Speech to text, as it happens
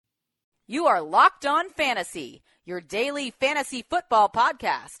You are Locked On Fantasy, your daily fantasy football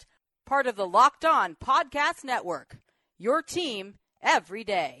podcast, part of the Locked On Podcast Network, your team every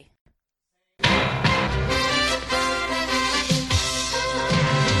day.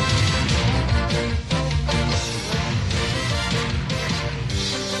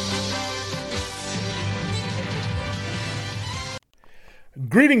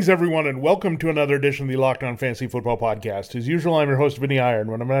 Greetings, everyone, and welcome to another edition of the Locked On Fantasy Football Podcast. As usual, I'm your host, Vinny Iron.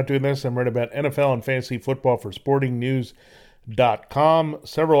 When I'm not doing this, I'm writing about NFL and fantasy football for SportingNews.com.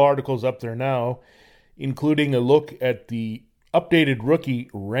 Several articles up there now, including a look at the updated rookie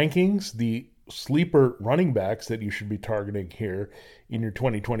rankings, the sleeper running backs that you should be targeting here in your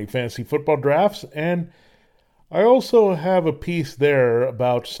 2020 fantasy football drafts. And I also have a piece there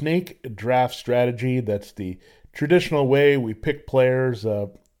about snake draft strategy. That's the traditional way we pick players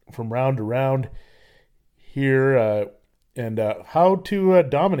from round to round here and how to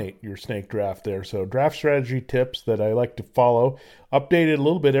dominate your snake draft there. So draft strategy tips that I like to follow, updated a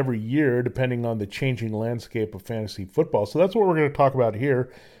little bit every year depending on the changing landscape of fantasy football. So that's what we're going to talk about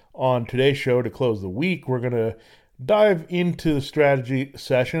here on today's show to close the week. We're going to dive into the strategy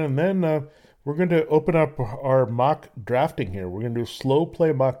session, and then we're going to open up our mock drafting here. We're going to do a slow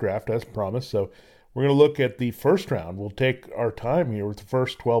play mock draft as promised. So we're going to look at the first round. We'll take our time here with the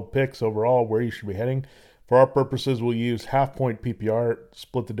first 12 picks overall, where you should be heading. For our purposes, we'll use half-point PPR,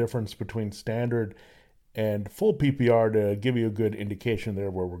 split the difference between standard and full PPR to give you a good indication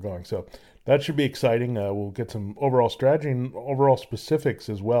there where we're going. So that should be exciting. We'll get some overall strategy and overall specifics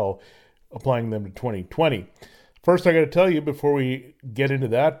as well, applying them to 2020. First, I got to tell you, before we get into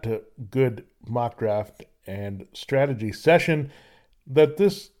that good mock draft and strategy session, that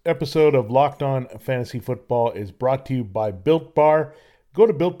this episode of Locked On Fantasy Football is brought to you by Built Bar. Go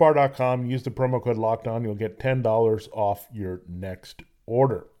to BuiltBar.com, use the promo code Locked On. You'll get $10 off your next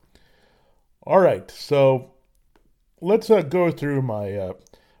order. All right, so let's go through my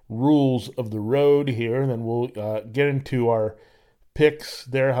rules of the road here, and then we'll get into our picks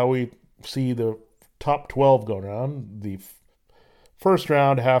there, how we see the top 12 going around. The first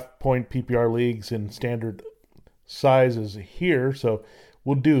round, half-point PPR leagues in standard sizes here, so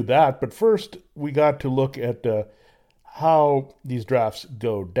we'll do that. But first, we got to look at how these drafts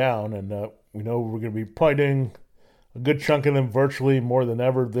go down, and we know we're going to be probably doing a good chunk of them virtually more than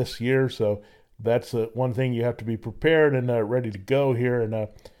ever this year, so that's one thing you have to be prepared and ready to go here. And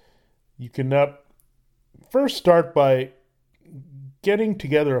you can first start by getting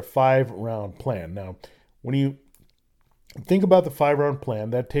together a 5-round plan. Now, when you think about the 5-round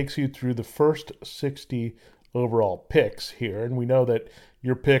plan, that takes you through the first 60 overall picks here, and we know that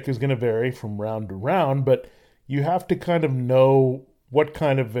your pick is going to vary from round to round, but you have to kind of know what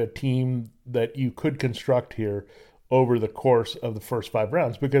kind of a team that you could construct here over the course of the first 5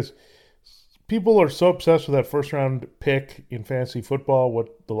 rounds, because people are so obsessed with that first round pick in fantasy football,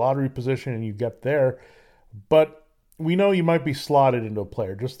 what the lottery position you get there, but we know you might be slotted into a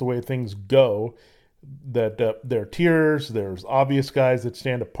player just the way things go, that there are tiers, there's obvious guys that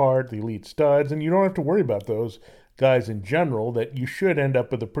stand apart, the elite studs, and you don't have to worry about those guys in general, that you should end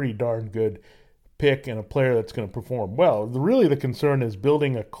up with a pretty darn good pick and a player that's going to perform well. Really, the concern is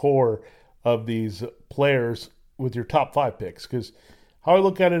building a core of these players with your top 5 picks, because how I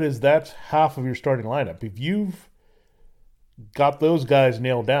look at it is that's half of your starting lineup. If you've got those guys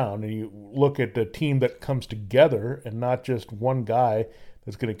nailed down and you look at the team that comes together and not just one guy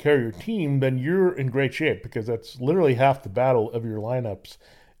that's going to carry your team, then you're in great shape, because that's literally half the battle of your lineups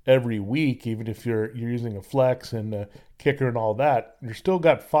every week. Even if you're using a flex and a kicker and all that, you're still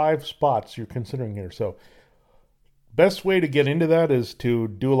got 5 spots you're considering here. So best way to get into that is to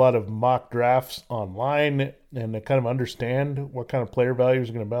do a lot of mock drafts online and to kind of understand what kind of player values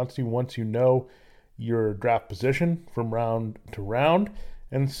are going to bounce to you once you know your draft position from round to round,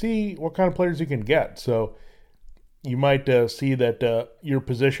 and see what kind of players you can get. So you might see that your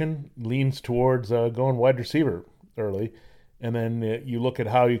position leans towards going wide receiver early, and then you look at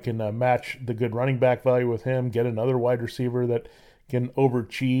how you can match the good running back value with him, get another wide receiver that can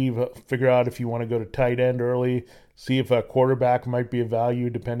overachieve, figure out if you want to go to tight end early, see if a quarterback might be a value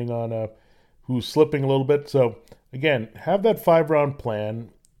depending on who's slipping a little bit. So again, have that 5-round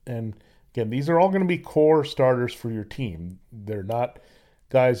plan, and again, these are all going to be core starters for your team. They're not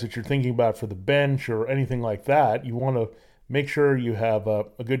guys that you're thinking about for the bench or anything like that. You want to make sure you have a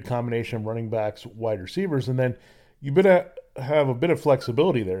good combination of running backs, wide receivers, and then you better have a bit of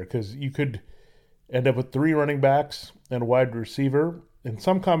flexibility there, because you could end up with 3 running backs and a wide receiver. In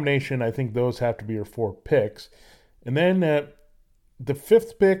some combination, I think those have to be your 4 picks. And then the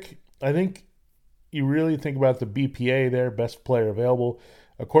 5th pick, I think you really think about the BPA there, best player available.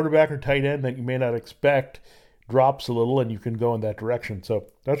 a quarterback or tight end that you may not expect drops a little, and you can go in that direction. So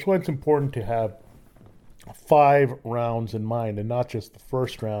that's why it's important to have 5 rounds in mind and not just the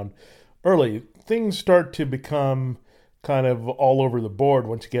first round early. Things start to become kind of all over the board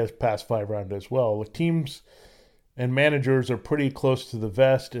once you get past 5 rounds as well. The teams and managers are pretty close to the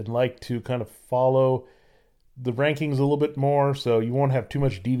vest and like to kind of follow the rankings a little bit more, so you won't have too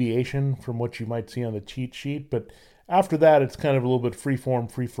much deviation from what you might see on the cheat sheet. But after that, it's kind of a little bit free-form,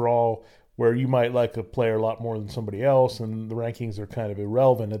 free-for-all, where you might like a player a lot more than somebody else, and the rankings are kind of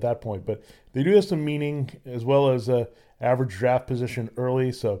irrelevant at that point. But they do have some meaning, as well as average draft position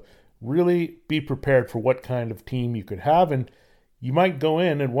early, so really be prepared for what kind of team you could have. And you might go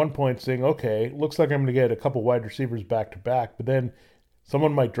in at one point saying, okay, looks like I'm going to get a couple wide receivers back-to-back, but then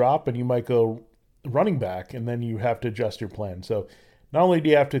someone might drop, and you might go running back, and then you have to adjust your plan. So not only do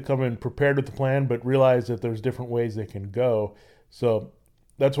you have to come in prepared with the plan, but realize that there's different ways they can go. So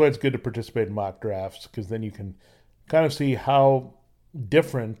that's why it's good to participate in mock drafts, because then you can kind of see how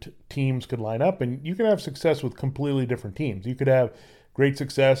different teams could line up, and you can have success with completely different teams. You could have great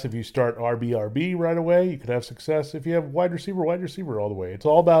success if you start RB right away. You could have success if you have wide receiver all the way. It's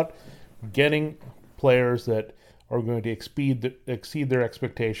all about getting players that are going to exceed their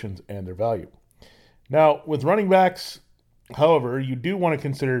expectations and their value. Now, with running backs, however, you do want to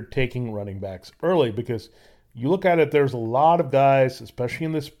consider taking running backs early, because you look at it, there's a lot of guys, especially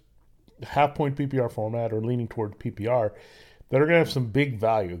in this half-point PPR format or leaning toward PPR, that are going to have some big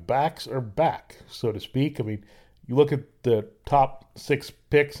value. Backs are back, so to speak. I mean, you look at the top 6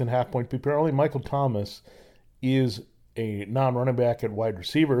 picks in half-point PPR, only Michael Thomas is a non-running back at wide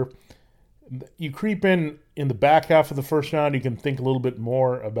receiver. You creep in the back half of the first round, you can think a little bit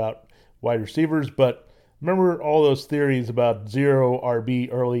more about wide receivers, but remember all those theories about 0 RB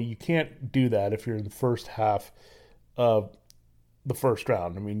early. You can't do that if you're in the first half of the first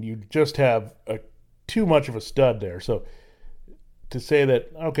round. I mean, you just have too much of a stud there. So to say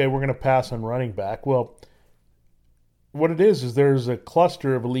that, okay, we're going to pass on running back, well, what it is there's a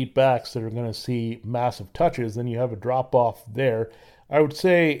cluster of elite backs that are going to see massive touches, then you have a drop-off there. I would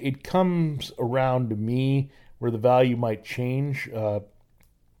say it comes around to me where the value might change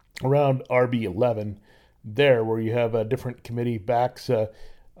around RB11 there, where you have different committee backs.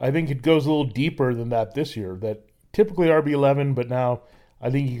 I think it goes a little deeper than that this year, that typically RB11, but now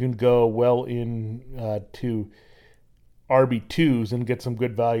I think you can go well in to RB2s and get some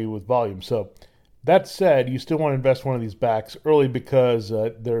good value with volume. So that said, you still want to invest one of these backs early, because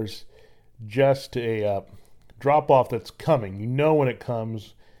there's just a drop-off that's coming. You know when it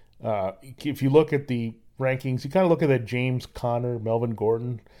comes. If you look at the rankings, you kind of look at that James Conner, Melvin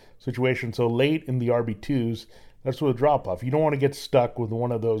Gordon situation. So late in the RB2s, that's where the drop-off. You don't want to get stuck with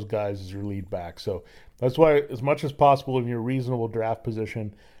one of those guys as your lead back. So that's why, as much as possible in your reasonable draft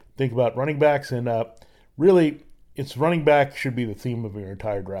position, think about running backs. And really, it's running back should be the theme of your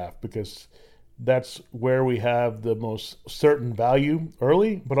entire draft, because that's where we have the most certain value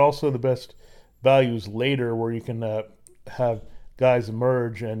early, but also the best values later, where you can have guys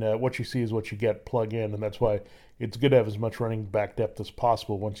emerge, and what you see is what you get, plug in. And that's why it's good to have as much running back depth as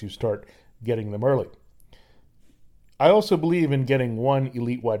possible once you start getting them early. I also believe in getting one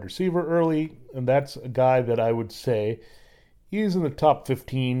elite wide receiver early, and that's a guy that I would say he's in the top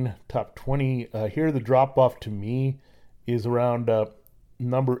 15, top 20. Here, the drop-off to me is around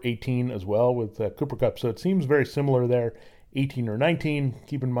number 18 as well with Cooper Kupp. So it seems very similar there, 18 or 19.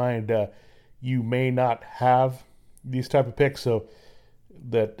 Keep in mind, you may not have these type of picks, so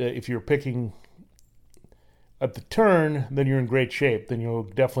that if you're picking at the turn, then you're in great shape. Then you'll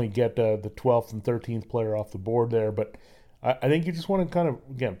definitely get the 12th and 13th player off the board there. But I think you just want to kind of,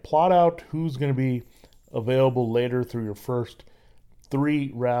 again, plot out who's going to be available later through your first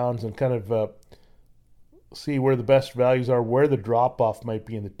 3 rounds, and kind of see where the best values are, where the drop-off might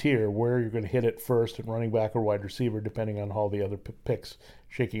be in the tier, where you're going to hit it first at running back or wide receiver, depending on how the other picks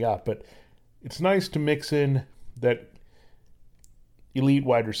shaking out. But it's nice to mix in that elite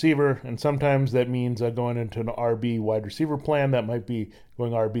wide receiver, and sometimes that means going into an RB wide receiver plan. That might be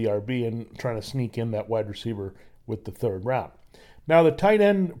going RB and trying to sneak in that wide receiver with the 3rd round. Now, the tight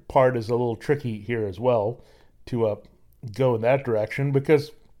end part is a little tricky here as well to go in that direction,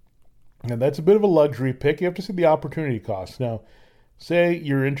 because that's a bit of a luxury pick. You have to see the opportunity cost. Now, say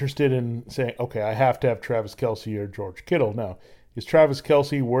you're interested in saying, okay, I have to have Travis Kelce or George Kittle. Now, is Travis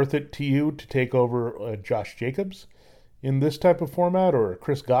Kelce worth it to you to take over Josh Jacobs in this type of format, or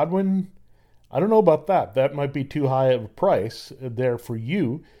Chris Godwin? I don't know about that. That might be too high of a price there for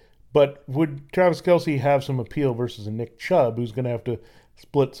you. But would Travis Kelce have some appeal versus a Nick Chubb, who's going to have to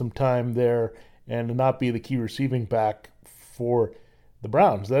split some time there and not be the key receiving back for the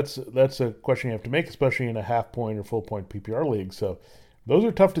Browns? That's a question you have to make, especially in a half point or full point PPR league. So those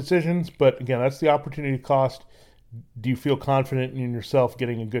are tough decisions, but again, that's the opportunity cost. Do you feel confident in yourself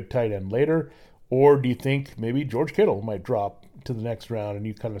getting a good tight end later? Or do you think maybe George Kittle might drop to the next round and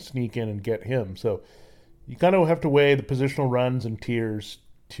you kind of sneak in and get him? So you kind of have to weigh the positional runs and tiers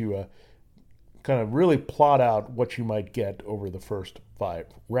to kind of really plot out what you might get over the first 5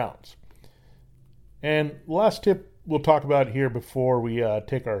 rounds. And the last tip we'll talk about here before we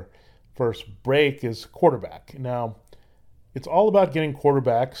take our first break is quarterback. Now, it's all about getting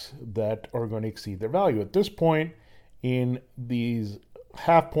quarterbacks that are going to exceed their value. At this point in these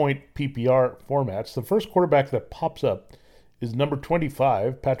half-point PPR formats, the first quarterback that pops up is number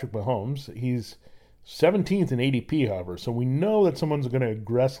 25, Patrick Mahomes. He's 17th in ADP, however, so we know that someone's going to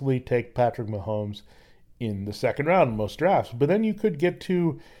aggressively take Patrick Mahomes in the second round in most drafts. But then you could get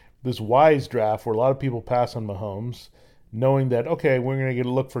to this wise draft where a lot of people pass on Mahomes, knowing that, okay, we're going to get a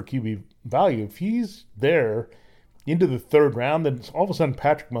look for QB value. If he's there into the third round, then all of a sudden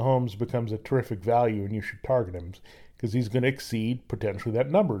Patrick Mahomes becomes a terrific value and you should target him because he's going to exceed potentially that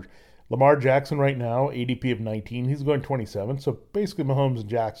number. Lamar Jackson right now, ADP of 19, he's going 27. So basically Mahomes and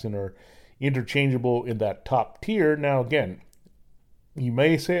Jackson are interchangeable in that top tier. Now, again, you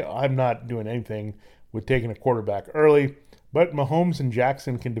may say, I'm not doing anything with taking a quarterback early, but Mahomes and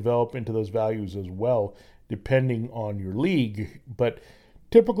Jackson can develop into those values as well, depending on your league. But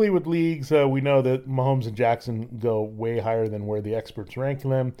typically with leagues, we know that Mahomes and Jackson go way higher than where the experts rank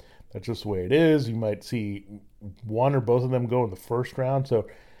them. That's just the way it is. You might see one or both of them go in the first round. So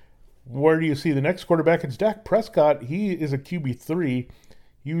where do you see the next quarterback? It's Dak Prescott. He is a QB3.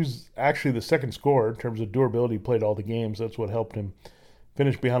 He was actually the second scorer in terms of durability. He played all the games. That's what helped him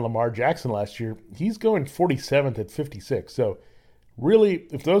finish behind Lamar Jackson last year. He's going 47th at 56. So really,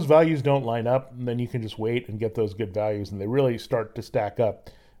 if those values don't line up, then you can just wait and get those good values. And they really start to stack up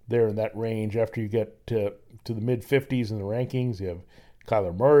there in that range after you get to the mid-50s in the rankings. You have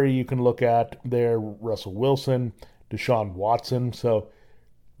Kyler Murray you can look at there, Russell Wilson, Deshaun Watson. So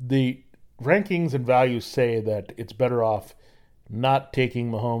the rankings and values say that it's better off not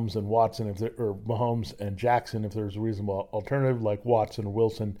taking Mahomes and Watson or Mahomes and Jackson if there's a reasonable alternative like Watson,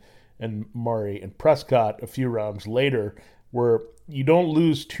 Wilson, and Murray and Prescott a few rounds later, where you don't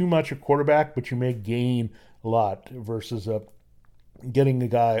lose too much at quarterback, but you may gain a lot versus getting a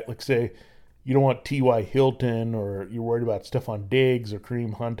guy, like say, you don't want T.Y. Hilton or you're worried about Stephon Diggs or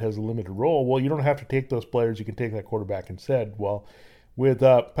Kareem Hunt has a limited role. Well, you don't have to take those players. You can take that quarterback instead. Well, with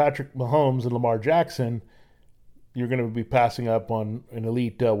Patrick Mahomes and Lamar Jackson, you're going to be passing up on an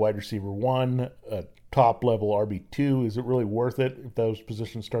elite wide receiver 1, a top-level RB2. Is it really worth it if those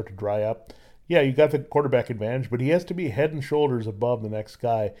positions start to dry up? Yeah, you got the quarterback advantage, but he has to be head and shoulders above the next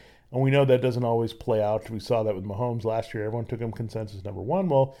guy. And we know that doesn't always play out. We saw that with Mahomes last year. Everyone took him consensus number 1.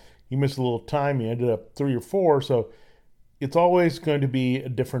 Well, he missed a little time. He ended up 3 or 4. So it's always going to be a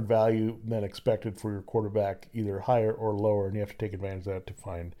different value than expected for your quarterback, either higher or lower, and you have to take advantage of that to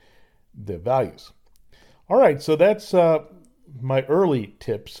find the values. All right, so that's my early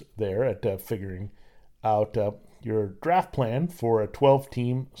tips there at figuring out your draft plan for a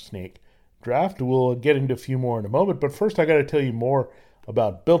 12-team snake draft. We'll get into a few more in a moment, but first I got to tell you more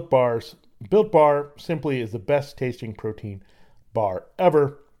about Built Bars. Built Bar simply is the best tasting protein bar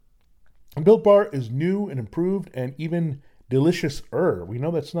ever. And Built Bar is new and improved and even delicious-er. We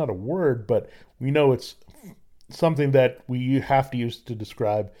know that's not a word, but we know it's something that we have to use to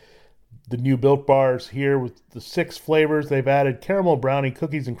describe the new Built Bars here with the 6 flavors. They've added caramel brownie,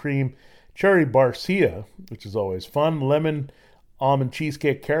 cookies and cream, cherry barcia, which is always fun, lemon, almond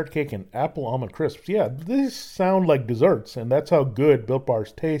cheesecake, carrot cake, and apple almond crisps. Yeah, these sound like desserts, and that's how good Built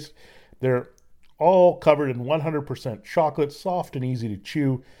Bars taste. They're all covered in 100% chocolate, soft and easy to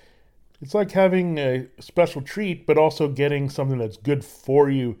chew. It's like having a special treat, but also getting something that's good for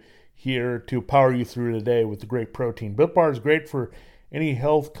you here to power you through the day with the great protein. Built Bar is great for any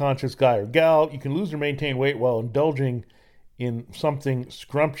health-conscious guy or gal. You can lose or maintain weight while indulging in something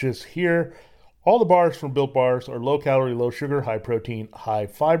scrumptious here. All the bars from Built Bars are low-calorie, low-sugar, high-protein,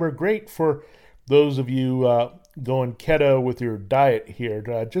 high-fiber. Great for those of you going keto with your diet here.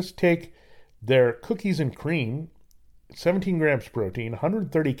 Just take their cookies and cream, 17 grams protein,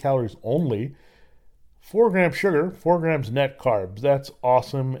 130 calories only, 4 grams sugar, 4 grams net carbs. That's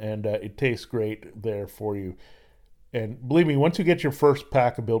awesome, and it tastes great there for you. And believe me, once you get your first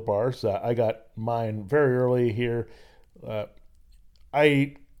pack of Built Bars, I got mine very early here.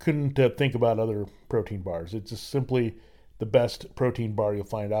 I couldn't think about other protein bars. It's just simply the best protein bar you'll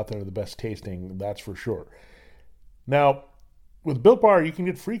find out there, the best tasting, that's for sure. Now, with Built Bar, you can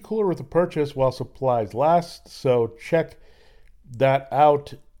get free cooler with a purchase while supplies last. So check that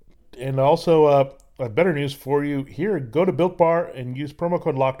out. And also, better news for you here. Go to Built Bar and use promo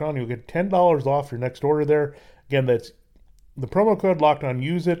code Locked On. You'll get $10 off your next order there. Again, that's the promo code Locked On.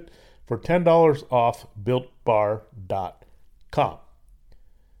 Use it for $10 off BuiltBar.com.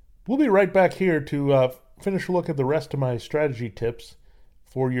 We'll be right back here to finish a look at the rest of my strategy tips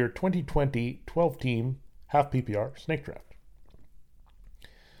for your 2020 12-team half PPR snake draft.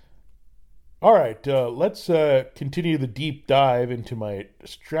 All right, let's continue the deep dive into my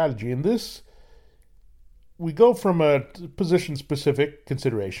strategy. And this, we go from position-specific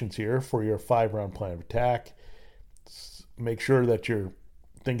considerations here for your 5-round plan of attack. Make sure that you're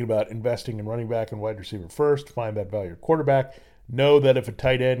thinking about investing in running back and wide receiver first. Find that value quarterback. Know that if a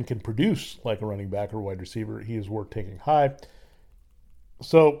tight end can produce like a running back or wide receiver, he is worth taking high.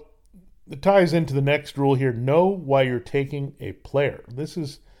 So it ties into the next rule here. Know why you're taking a player. This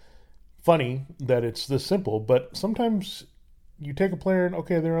is funny that it's this simple, but sometimes you take a player and,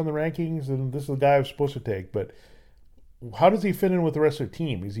 okay, they're on the rankings and this is the guy I'm supposed to take, but how does he fit in with the rest of the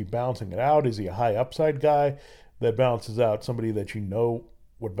team? Is he balancing it out? Is he a high upside guy that balances out somebody that you know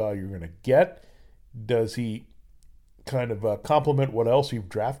what value you're going to get? Does he kind of complement what else you've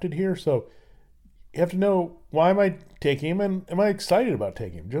drafted here? So you have to know, why am I taking him, and am I excited about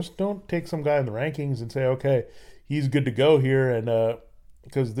taking him? Just don't take some guy in the rankings and say, okay, he's good to go here and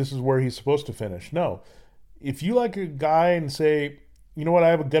because this is where he's supposed to finish. No. If you like a guy and say, you know what, I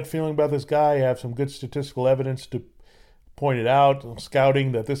have a gut feeling about this guy, I have some good statistical evidence to point it out,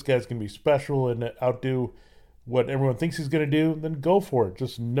 scouting that this guy's going to be special and outdo what everyone thinks he's going to do, then go for it.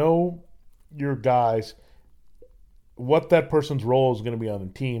 Just know your guys, what that person's role is going to be on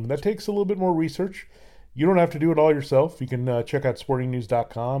the team. That takes a little bit more research. You don't have to do it all yourself. You can check out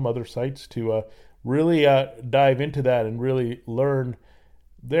sportingnews.com, other sites to really dive into that and really learn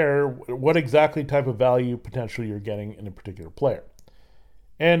there what exactly type of value potentially you're getting in a particular player.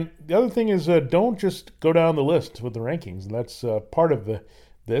 And the other thing is don't just go down the list with the rankings. And that's part of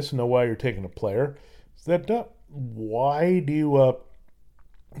this. Know why you're taking a player. So that why do you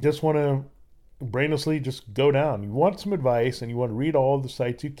just want to brainlessly just go down? You want some advice and you want to read all of the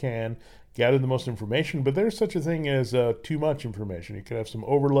sites you can, gather the most information, but there's such a thing as too much information. You can have some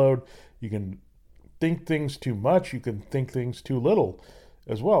overload. You can think things too much. You can think things too little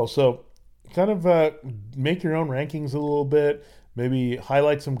as well. So kind of make your own rankings a little bit. Maybe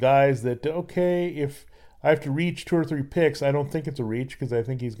highlight some guys that, okay, if I have to reach 2 or 3 picks, I don't think it's a reach because I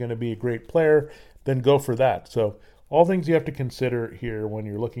think he's going to be a great player, then go for that. So all things you have to consider here when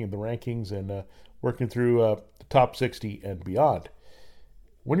you're looking at the rankings and working through the top 60 and beyond.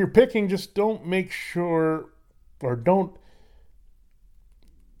 When you're picking, just don't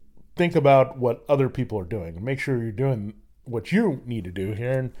think about what other people are doing. Make sure you're doing what you need to do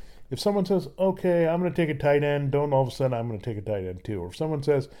here. And if someone says, okay, I'm going to take a tight end, don't all of a sudden I'm going to take a tight end too. Or if someone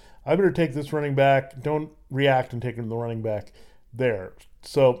says, I better take this running back, don't react and take the running back there.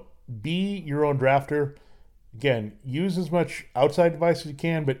 So be your own drafter. Again, use as much outside advice as you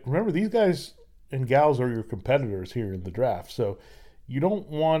can, but remember, these guys and gals are your competitors here in the draft. So you don't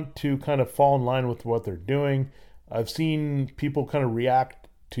want to kind of fall in line with what they're doing. I've seen people kind of react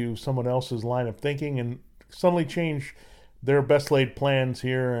to someone else's line of thinking and suddenly change their best laid plans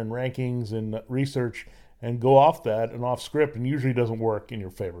here and rankings and research and go off that and off script, and usually doesn't work in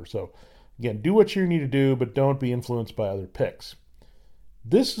your favor. So again, do what you need to do, but don't be influenced by other picks.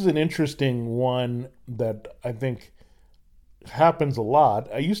 This is an interesting one that I think happens a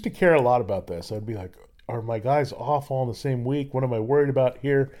lot. I used to care a lot about this. I'd be like, are my guys off all in the same week? What am I worried about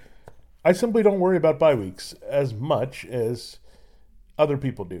here? I simply don't worry about bye weeks as much as other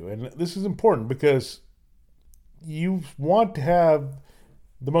people do. And this is important because you want to have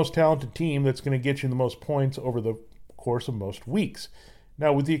the most talented team that's going to get you the most points over the course of most weeks.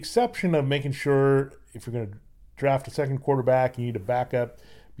 Now, with the exception of making sure if you're going to draft a second quarterback, you need a backup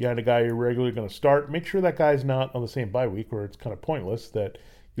behind a guy you're regularly going to start, make sure that guy's not on the same bye week where it's kind of pointless that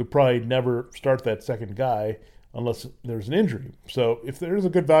you'll probably never start that second guy unless there's an injury. So if there's a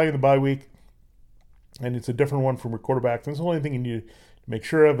good value in the bye week and it's a different one from your quarterback, that's the only thing you need to make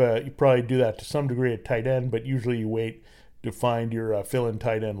sure of. You probably do that to some degree at tight end, but usually you wait to find your fill-in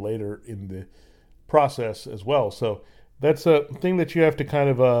tight end later in the process as well. So that's a thing that you have to kind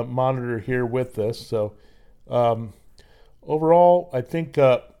of monitor here with this. So overall, I think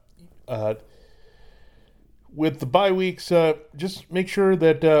with the bye weeks, just make sure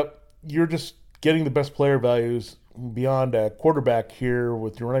that you're just getting the best player values beyond quarterback here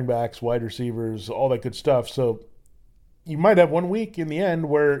with your running backs, wide receivers, all that good stuff. So you might have 1 week in the end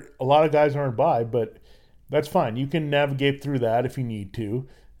where a lot of guys aren't bye, but that's fine. You can navigate through that if you need to.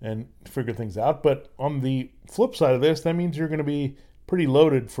 and figure things out. But on the flip side of this, that means you're going to be pretty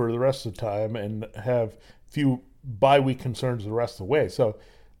loaded for the rest of the time and have few bye week concerns the rest of the way. So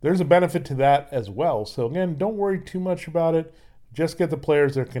there's a benefit to that as well. So again, don't worry too much about it. Just get the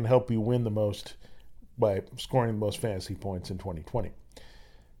players that can help you win the most by scoring the most fantasy points in 2020.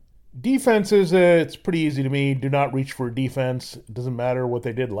 Defenses, it's pretty easy to me. Do not reach for a defense. It doesn't matter what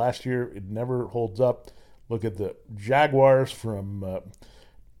they did last year. It never holds up. Look at the Jaguars from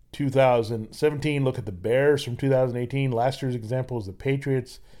 2017. Look at the Bears from 2018. Last year's example is the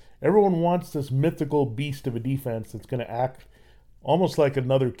Patriots. Everyone wants this mythical beast of a defense that's going to act almost like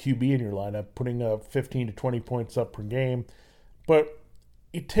another QB in your lineup, putting up 15 to 20 points up per game. But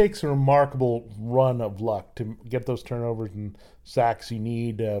it takes a remarkable run of luck to get those turnovers and sacks you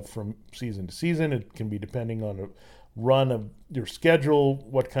need from season to season. It can be depending on a run of your schedule,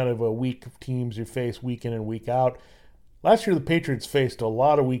 what kind of a week of teams you face week in and week out. Last year, the Patriots faced a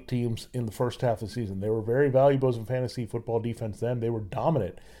lot of weak teams in the first half of the season. They were very valuable as a fantasy football defense then. They were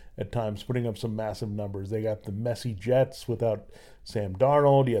dominant at times, putting up some massive numbers. They got the messy Jets without Sam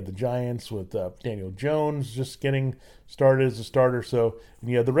Darnold. You had the Giants with Daniel Jones just getting started as a starter. And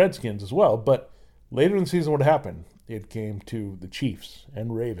you had the Redskins as well. But later in the season, what happened? It came to the Chiefs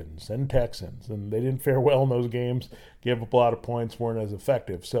and Ravens and Texans, and they didn't fare well in those games, gave up a lot of points, weren't as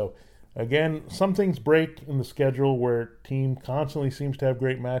effective. So, again, some things break in the schedule where a team constantly seems to have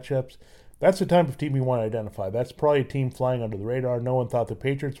great matchups. That's the type of team you want to identify. That's probably a team flying under the radar. No one thought the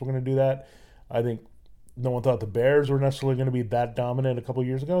Patriots were going to do that. I think no one thought the Bears were necessarily going to be that dominant a couple of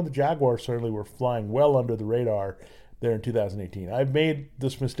years ago, and the Jaguars certainly were flying well under the radar there in 2018. I've made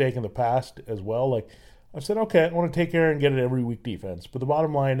this mistake in the past as well. Like, I've said, okay, I want to take care and get an every week defense. But the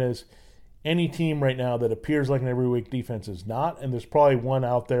bottom line is any team right now that appears like an every week defense is not, and there's probably one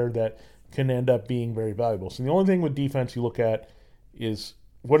out there that can end up being very valuable. So the only thing with defense you look at is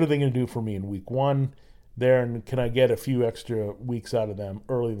what are they going to do for me in week one there, and can I get a few extra weeks out of them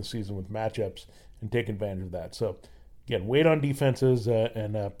early in the season with matchups and take advantage of that. So again, wait on defenses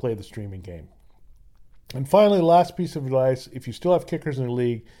and play the streaming game. And finally, last piece of advice, if you still have kickers in the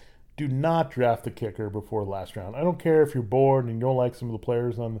league, do not draft the kicker before the last round. I don't care if you're bored and you don't like some of the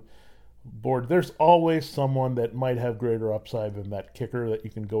players on the board. There's always someone that might have greater upside than that kicker that you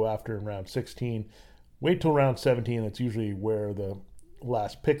can go after in round 16. Wait till round 17. That's usually where the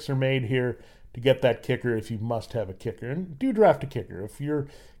last picks are made here to get that kicker if you must have a kicker. And do draft a kicker. If your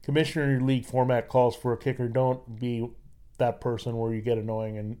commissioner in your league format calls for a kicker, don't be that person where you get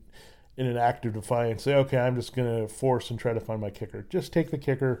annoying and in an act of defiance say, okay, I'm just going to force and try to find my kicker. Just take the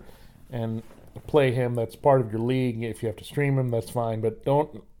kicker and play him. That's part of your league. If you have to stream him, that's fine. But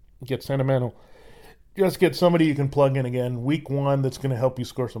don't get sentimental. Just get somebody you can plug in again. Week one that's going to help you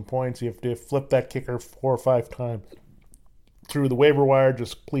score some points. You have to flip that kicker 4 or 5 times through the waiver wire.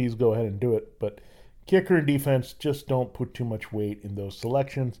 Just please go ahead and do it. But kicker and defense, just don't put too much weight in those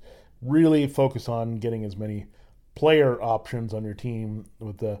selections. Really focus on getting as many player options on your team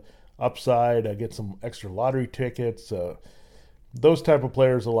with the upside. Get some extra lottery tickets. Those type of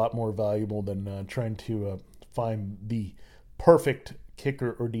players are a lot more valuable than trying to find the perfect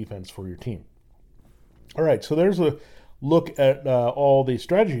kicker or defense for your team. All right, so there's a look at all the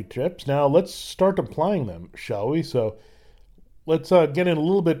strategy tips. Now let's start applying them, shall we? So let's get in a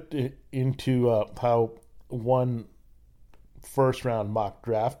little bit into how one first-round mock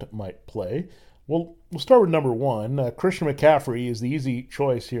draft might play. We'll start with number one. Christian McCaffrey is the easy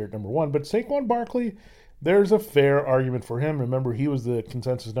choice here at number one, but Saquon Barkley, there's a fair argument for him. Remember, he was the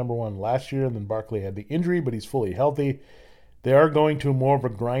consensus number one last year, and then Barkley had the injury, but he's fully healthy. They are going to more of a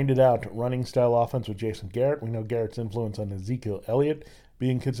grinded-out running-style offense with Jason Garrett. We know Garrett's influence on Ezekiel Elliott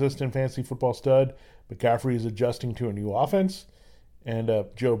being consistent fantasy football stud. McCaffrey is adjusting to a new offense and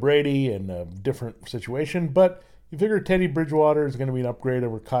Joe Brady and a different situation. But you figure Teddy Bridgewater is going to be an upgrade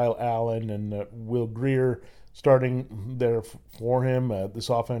over Kyle Allen and Will Grier starting there for him. This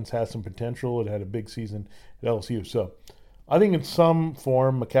offense has some potential. It had a big season at LSU. So I think in some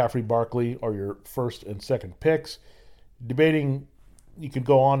form, McCaffrey, Barkley are your first and second picks. Debating, you could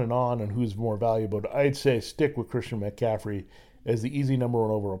go on who's more valuable, but I'd say stick with Christian McCaffrey as the easy number one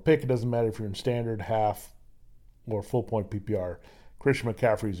overall pick. It doesn't matter if you're in standard, half, or full point PPR. Christian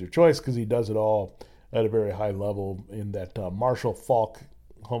McCaffrey is your choice because he does it all at a very high level in that Marshall Faulk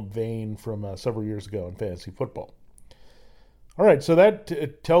vein from several years ago in fantasy football. All right, so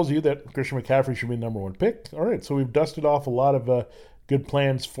that tells you that Christian McCaffrey should be the number one pick. All right, so we've dusted off a lot of good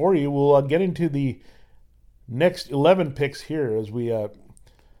plans for you. We'll get into the next 11 picks here as we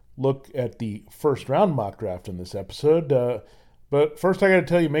look at the first round mock draft in this episode. But first, I got to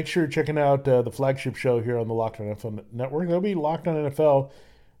tell you, make sure you're checking out the flagship show here on the Locked On NFL Network. That'll be Locked On NFL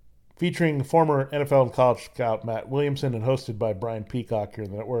featuring former NFL and college scout Matt Williamson and hosted by Brian Peacock here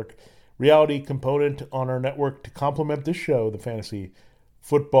on the network. Reality component on our network to complement this show, the fantasy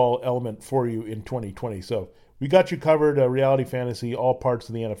football element for you in 2020. So we got you covered, reality fantasy, all parts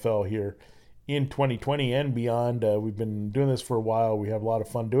of the NFL here in 2020 and beyond. We've been doing this for a while. We have a lot of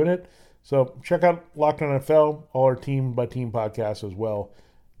fun doing it. So check out Locked On NFL, all our team-by-team podcasts as well.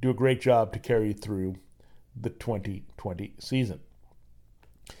 Do a great job to carry you through the 2020 season.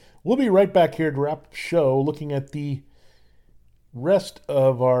 We'll be right back here to wrap up the show looking at the rest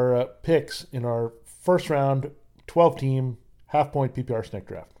of our picks in our first round 12-team half-point PPR snake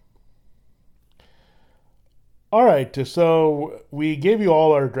draft. All right, so we gave you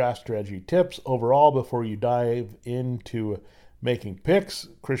all our draft strategy tips overall before you dive into making picks.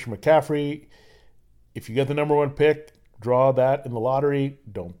 Christian McCaffrey, if you get the number one pick, draw that in the lottery.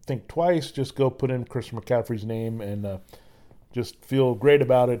 Don't think twice. Just go put in Christian McCaffrey's name and just feel great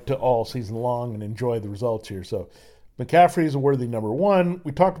about it all season long and enjoy the results here. So McCaffrey is a worthy number one.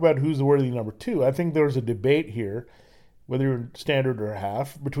 We talked about who's the worthy number two. I think there's a debate here, whether you're standard or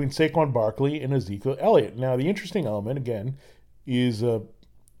half, between Saquon Barkley and Ezekiel Elliott. Now, the interesting element, again, is the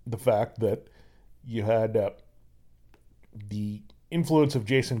fact that you had the influence of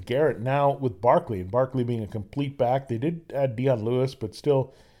Jason Garrett now with Barkley, and Barkley being a complete back. They did add Dion Lewis, but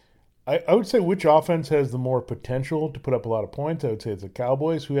still, I would say which offense has the more potential to put up a lot of points? I would say it's the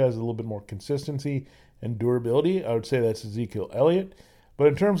Cowboys, who has a little bit more consistency and durability. I would say that's Ezekiel Elliott. But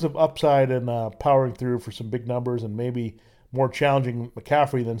in terms of upside and powering through for some big numbers and maybe more challenging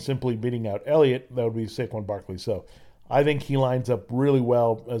McCaffrey than simply beating out Elliott, that would be Saquon Barkley. So I think he lines up really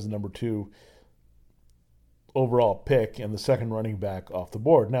well as the number two overall pick and the second running back off the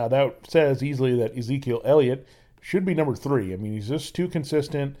board. Now, that says easily that Ezekiel Elliott should be number three. I mean, he's just too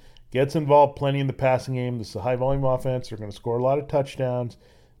consistent, gets involved plenty in the passing game. This is a high-volume offense. They're going to score a lot of touchdowns.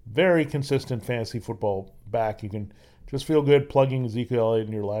 Very consistent fantasy football back. You can just feel good plugging Ezekiel Elliott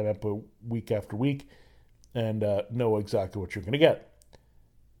in your lineup week after week and know exactly what you're going to get.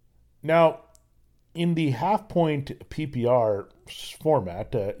 Now, in the half-point PPR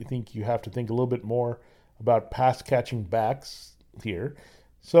format, I think you have to think a little bit more about pass-catching backs here.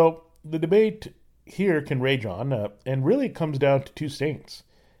 So the debate here can rage on, and really it comes down to two saints,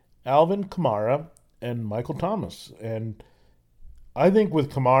 Alvin Kamara and Michael Thomas. And I think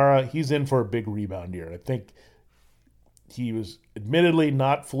with Kamara, he's in for a big rebound year. I think he was admittedly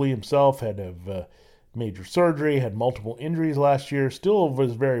not fully himself, had major surgery, had multiple injuries last year, still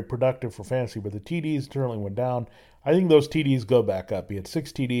was very productive for fantasy, but the TDs certainly went down. I think those TDs go back up. He had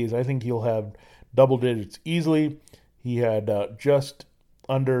 6 TDs. I think he'll have double digits easily. He had just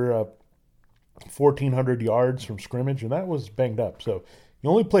under 1,400 yards from scrimmage, and that was banged up. So he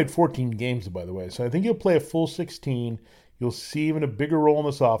only played 14 games, by the way. So I think he'll play a full 16. You'll see even a bigger role in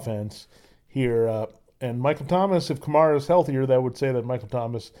this offense here. And Michael Thomas, if Kamara is healthier, that would say that Michael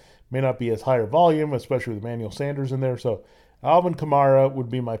Thomas may not be as higher volume, especially with Emmanuel Sanders in there. So Alvin Kamara would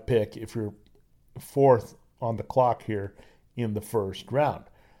be my pick if you're fourth on the clock here in the first round.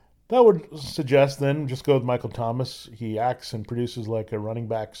 That would suggest then just go with Michael Thomas. He acts and produces like a running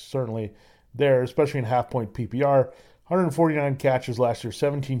back certainly there, especially in half-point PPR. 149 catches last year,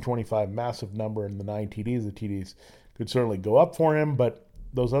 1725, massive number in the 9 TDs. The TDs could certainly go up for him, but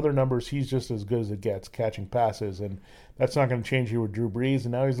those other numbers, he's just as good as it gets, catching passes, and that's not going to change here with Drew Brees,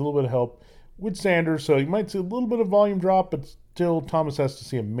 and now he's a little bit of help with Sanders, so you might see a little bit of volume drop, but still Thomas has to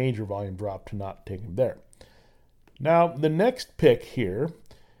see a major volume drop to not take him there. Now, the next pick here,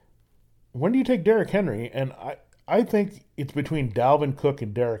 when do you take Derrick Henry? And I think it's between Dalvin Cook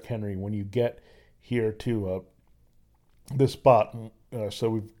and Derrick Henry when you get here to this spot. So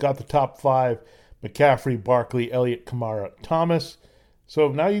we've got the top 5, McCaffrey, Barkley, Elliott, Kamara, Thomas. So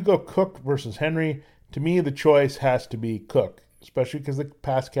now you go Cook versus Henry. To me, the choice has to be Cook, especially because the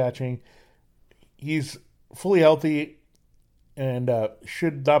pass catching. He's fully healthy and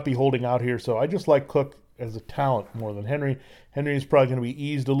should not be holding out here. So I just like Cook as a talent more than Henry. Henry is probably going to be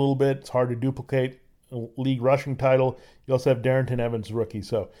eased a little bit. It's hard to duplicate a league rushing title. You also have Darrington Evans, rookie.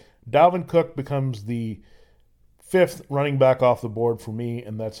 So Dalvin Cook becomes the 5th running back off the board for me,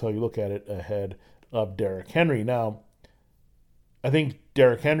 and that's how you look at it ahead of Derrick Henry. Now, I think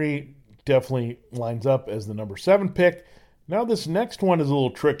Derrick Henry definitely lines up as the number 7 pick. Now this next one is a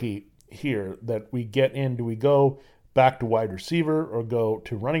little tricky here that we get in. Do we go back to wide receiver or go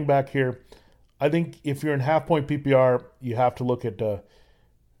to running back here? I think if you're in half-point PPR, you have to look at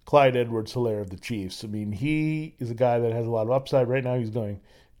Clyde Edwards-Helaire of the Chiefs. I mean, he is a guy that has a lot of upside. Right now he's going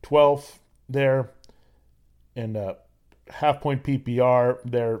 12th there. And half-point PPR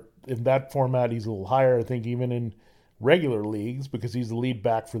there, in that format, he's a little higher. I think even in regular leagues because he's the lead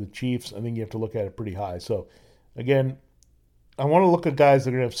back for the Chiefs. I think you have to look at it pretty high. So, again, I want to look at guys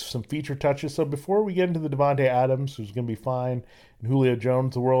that are going to have some feature touches. So before we get into the Davante Adams, who's going to be fine, and Julio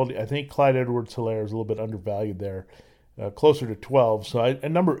Jones, the world, I think Clyde Edwards-Helaire is a little bit undervalued there, closer to 12. So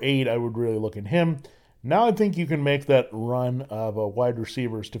at number 8, I would really look at him. Now I think you can make that run of wide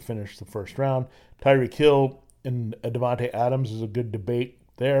receivers to finish the first round. Tyreek Hill and Davante Adams is a good debate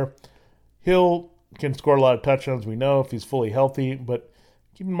there. Hill can score a lot of touchdowns, we know, if he's fully healthy, but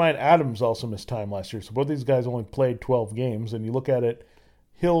keep in mind, Adams also missed time last year, so both these guys only played 12 games, and you look at it,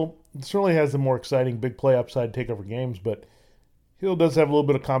 Hill certainly has the more exciting big play upside takeover games, but Hill does have a little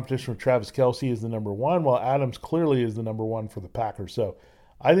bit of competition with Travis Kelce as the number 1, while Adams clearly is the number 1 for the Packers. So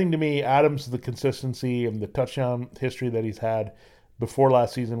I think to me, Adams, the consistency and the touchdown history that he's had before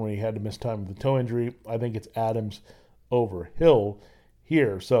last season when he had to miss time with the toe injury, I think it's Adams over Hill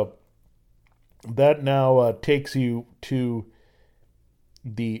here. So that now takes you to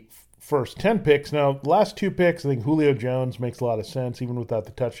the first 10 picks. Now, the last 2 picks, I think Julio Jones makes a lot of sense. Even without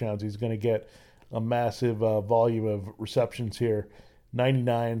the touchdowns, he's going to get a massive volume of receptions here.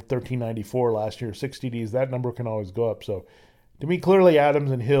 99, 1394 last year, 6 TDs. That number can always go up. So, to me, clearly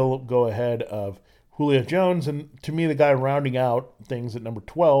Adams and Hill go ahead of Julio Jones. And to me, the guy rounding out things at number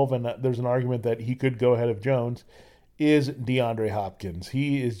 12, and there's an argument that he could go ahead of Jones, is DeAndre Hopkins.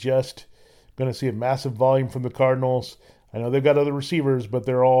 He is just going to see a massive volume from the Cardinals. I know they've got other receivers, but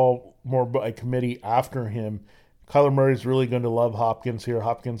they're all more by committee after him. Kyler Murray's really going to love Hopkins here.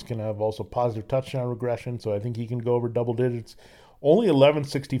 Hopkins can have also positive touchdown regression, so I think he can go over double digits. Only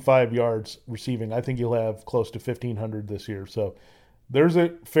 1165 yards receiving. I think he'll have close to 1,500 this year. So there's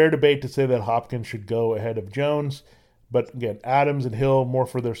a fair debate to say that Hopkins should go ahead of Jones. But again, Adams and Hill, more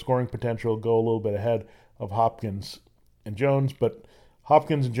for their scoring potential, go a little bit ahead of Hopkins and Jones. But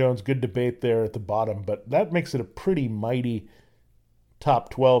Hopkins and Jones, good debate there at the bottom, but that makes it a pretty mighty top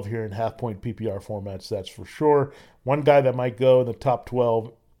 12 here in half-point PPR formats, that's for sure. One guy that might go in the top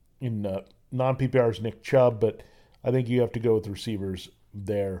 12 in non-PPR is Nick Chubb, but I think you have to go with receivers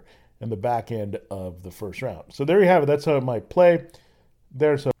there in the back end of the first round. So there you have it. That's how it might play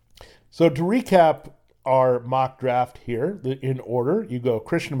there. So to recap our mock draft here in order, you go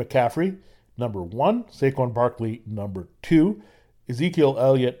Christian McCaffrey, number 1, Saquon Barkley, number 2, Ezekiel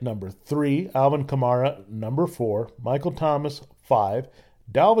Elliott, number 3, Alvin Kamara, number 4, Michael Thomas, 5,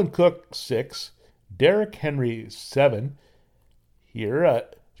 Dalvin Cook, 6, Derrick Henry, 7. Here,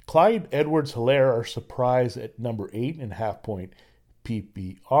 Clyde Edwards-Helaire, our surprise at number 8 in half-point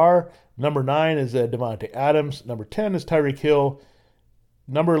PPR. Number 9 is Davante Adams. Number 10 is Tyreek Hill.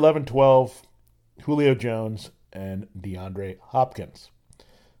 Number 11, 12, Julio Jones, and DeAndre Hopkins.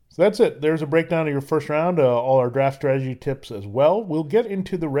 So that's it. There's a breakdown of your first round, all our draft strategy tips as well. We'll get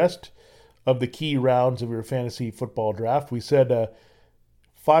into the rest of the key rounds of your fantasy football draft. We said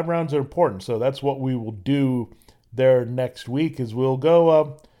 5 rounds are important, so that's what we will do there next week is we'll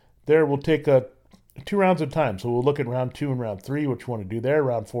go there. We'll take 2 rounds at a time. So we'll look at round 2 and round 3, what you want to do there,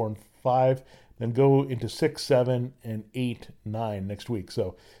 round 4 and 5, then go into 6, 7, and 8, 9 next week.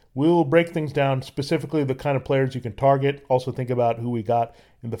 So we'll break things down, specifically the kind of players you can target. Also think about who we got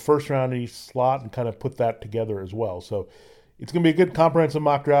in the first round in each slot and kind of put that together as well. So it's going to be a good comprehensive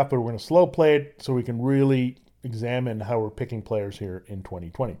mock draft, but we're going to slow play it so we can really examine how we're picking players here in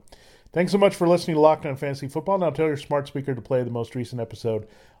 2020. Thanks so much for listening to Locked On Fantasy Football. Now tell your smart speaker to play the most recent episode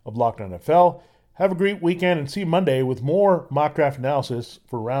of Locked On NFL. Have a great weekend and see you Monday with more mock draft analysis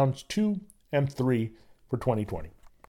for rounds 2 and 3 for 2020.